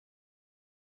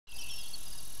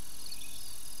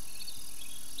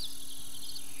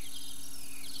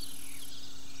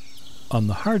On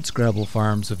the hardscrabble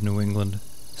farms of New England,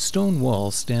 stone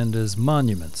walls stand as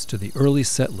monuments to the early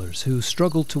settlers who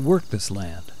struggled to work this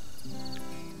land.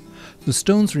 The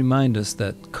stones remind us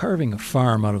that carving a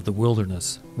farm out of the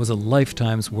wilderness was a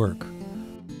lifetime's work.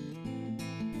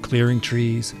 Clearing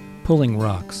trees, pulling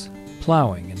rocks,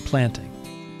 plowing and planting.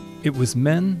 It was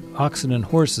men, oxen, and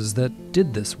horses that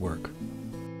did this work.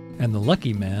 And the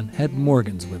lucky man had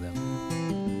Morgans with him.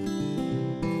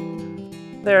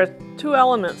 There are two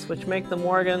elements which make the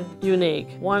Morgan unique.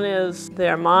 One is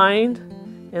their mind,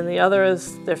 and the other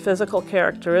is their physical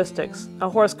characteristics. A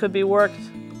horse could be worked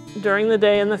during the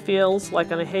day in the fields, like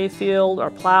in a hay field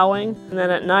or plowing, and then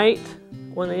at night,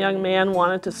 when the young man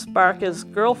wanted to spark his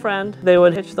girlfriend, they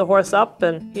would hitch the horse up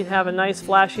and he'd have a nice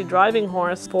flashy driving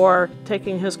horse for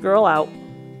taking his girl out.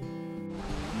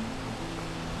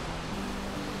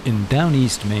 In down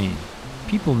east Maine,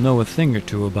 people know a thing or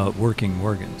two about working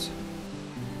Morgans.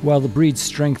 While the breed's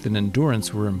strength and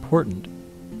endurance were important,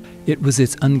 it was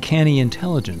its uncanny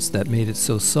intelligence that made it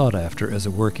so sought after as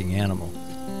a working animal.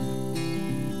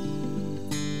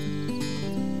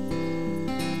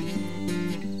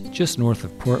 Just north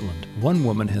of Portland, one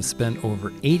woman has spent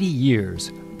over 80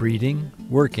 years breeding,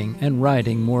 working, and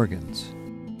riding Morgans.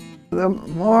 The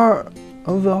more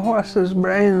of the horse's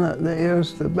brain that they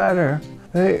used, the better.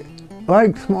 They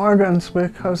liked Morgans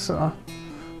because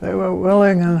they were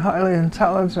willing and highly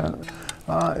intelligent.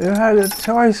 You had a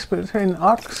choice between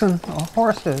oxen or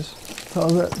horses, so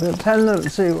that the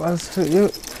tendency was to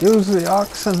use the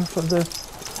oxen for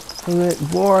the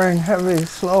boring, heavy,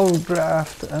 slow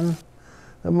draft, and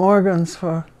the Morgans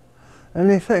for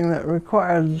anything that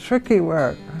required tricky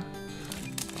work.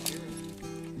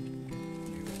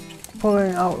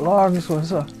 Pulling out logs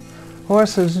was a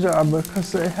horse's job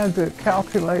because they had to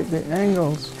calculate the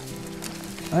angles.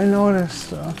 I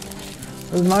noticed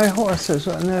with my horses,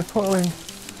 when they're pulling,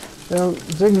 they'll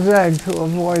zigzag to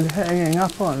avoid hanging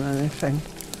up on anything.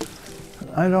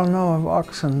 I don't know of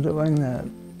oxen doing that.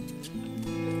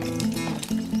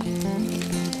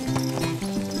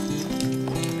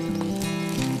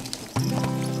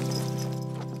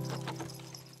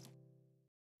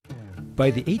 By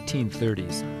the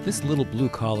 1830s, this little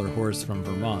blue-collar horse from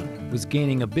Vermont was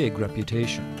gaining a big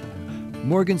reputation.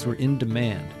 Morgans were in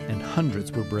demand, and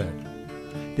hundreds were bred.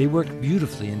 They worked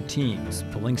beautifully in teams,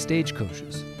 pulling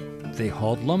stagecoaches. They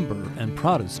hauled lumber and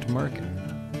produce to market.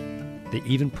 They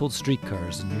even pulled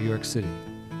streetcars in New York City.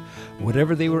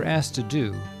 Whatever they were asked to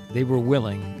do, they were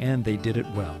willing, and they did it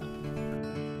well.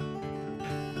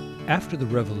 After the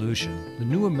Revolution, the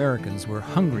new Americans were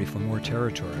hungry for more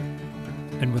territory.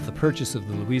 And with the purchase of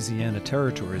the Louisiana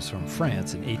territories from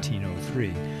France in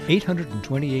 1803,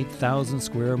 828,000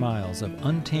 square miles of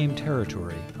untamed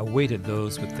territory awaited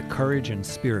those with the courage and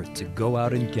spirit to go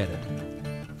out and get it.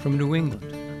 From New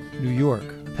England, New York,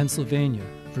 Pennsylvania,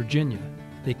 Virginia,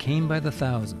 they came by the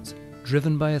thousands,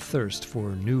 driven by a thirst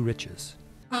for new riches.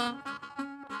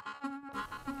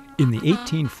 In the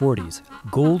 1840s,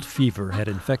 gold fever had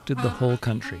infected the whole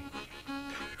country.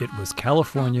 It was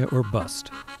California or bust.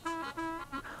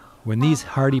 When these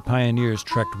hardy pioneers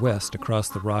trekked west across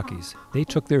the Rockies, they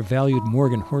took their valued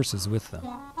Morgan horses with them.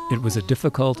 It was a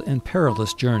difficult and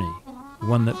perilous journey,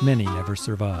 one that many never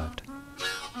survived.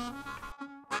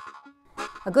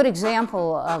 A good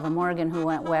example of a Morgan who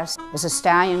went west is a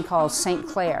stallion called St.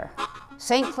 Clair.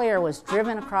 St. Clair was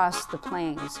driven across the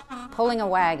plains, pulling a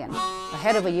wagon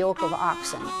ahead of a yoke of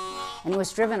oxen, and he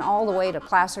was driven all the way to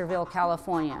Placerville,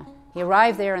 California. He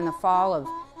arrived there in the fall of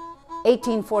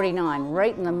 1849,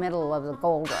 right in the middle of the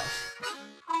gold rush.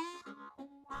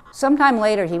 Sometime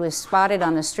later, he was spotted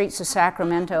on the streets of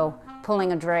Sacramento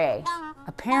pulling a dray,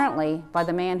 apparently by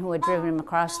the man who had driven him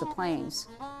across the plains,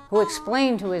 who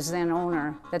explained to his then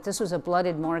owner that this was a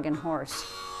blooded Morgan horse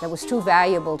that was too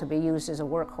valuable to be used as a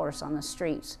workhorse on the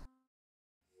streets.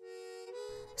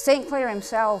 St. Clair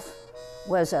himself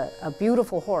was a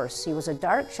beautiful horse. He was a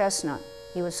dark chestnut.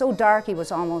 He was so dark he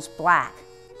was almost black.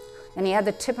 And he had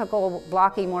the typical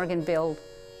blocky Morgan build,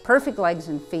 perfect legs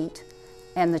and feet,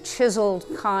 and the chiseled,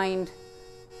 kind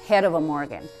head of a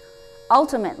Morgan.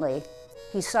 Ultimately,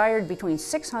 he sired between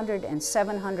 600 and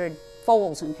 700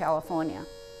 foals in California.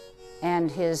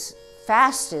 And his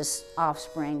fastest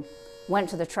offspring went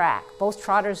to the track, both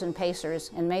trotters and pacers,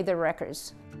 and made their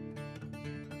records.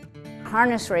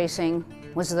 Harness racing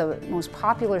was the most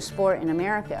popular sport in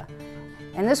America.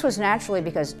 And this was naturally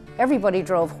because everybody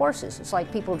drove horses. It's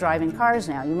like people driving cars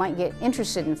now. You might get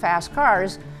interested in fast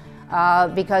cars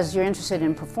because you're interested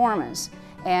in performance.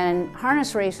 And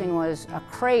harness racing was a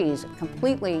craze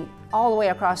completely all the way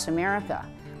across America.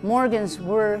 Morgans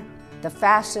were the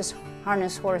fastest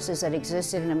harness horses that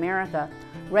existed in America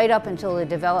right up until the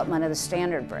development of the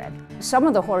standardbred. Some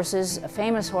of the horses,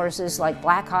 famous horses like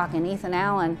Black Hawk and Ethan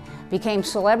Allen, became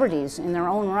celebrities in their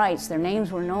own rights. Their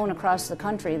names were known across the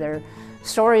country. Their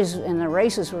stories and their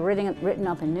races were written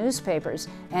up in newspapers.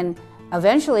 And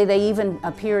eventually they even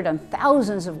appeared on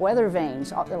thousands of weather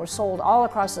vanes that were sold all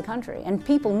across the country. And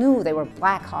people knew they were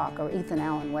Black Hawk or Ethan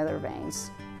Allen weather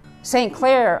vanes. St.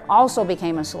 Clair also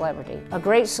became a celebrity, a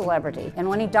great celebrity. And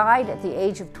when he died at the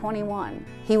age of 21,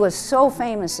 he was so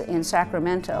famous in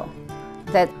Sacramento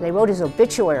that they wrote his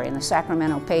obituary in the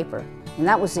Sacramento paper. And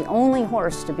that was the only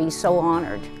horse to be so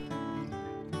honored.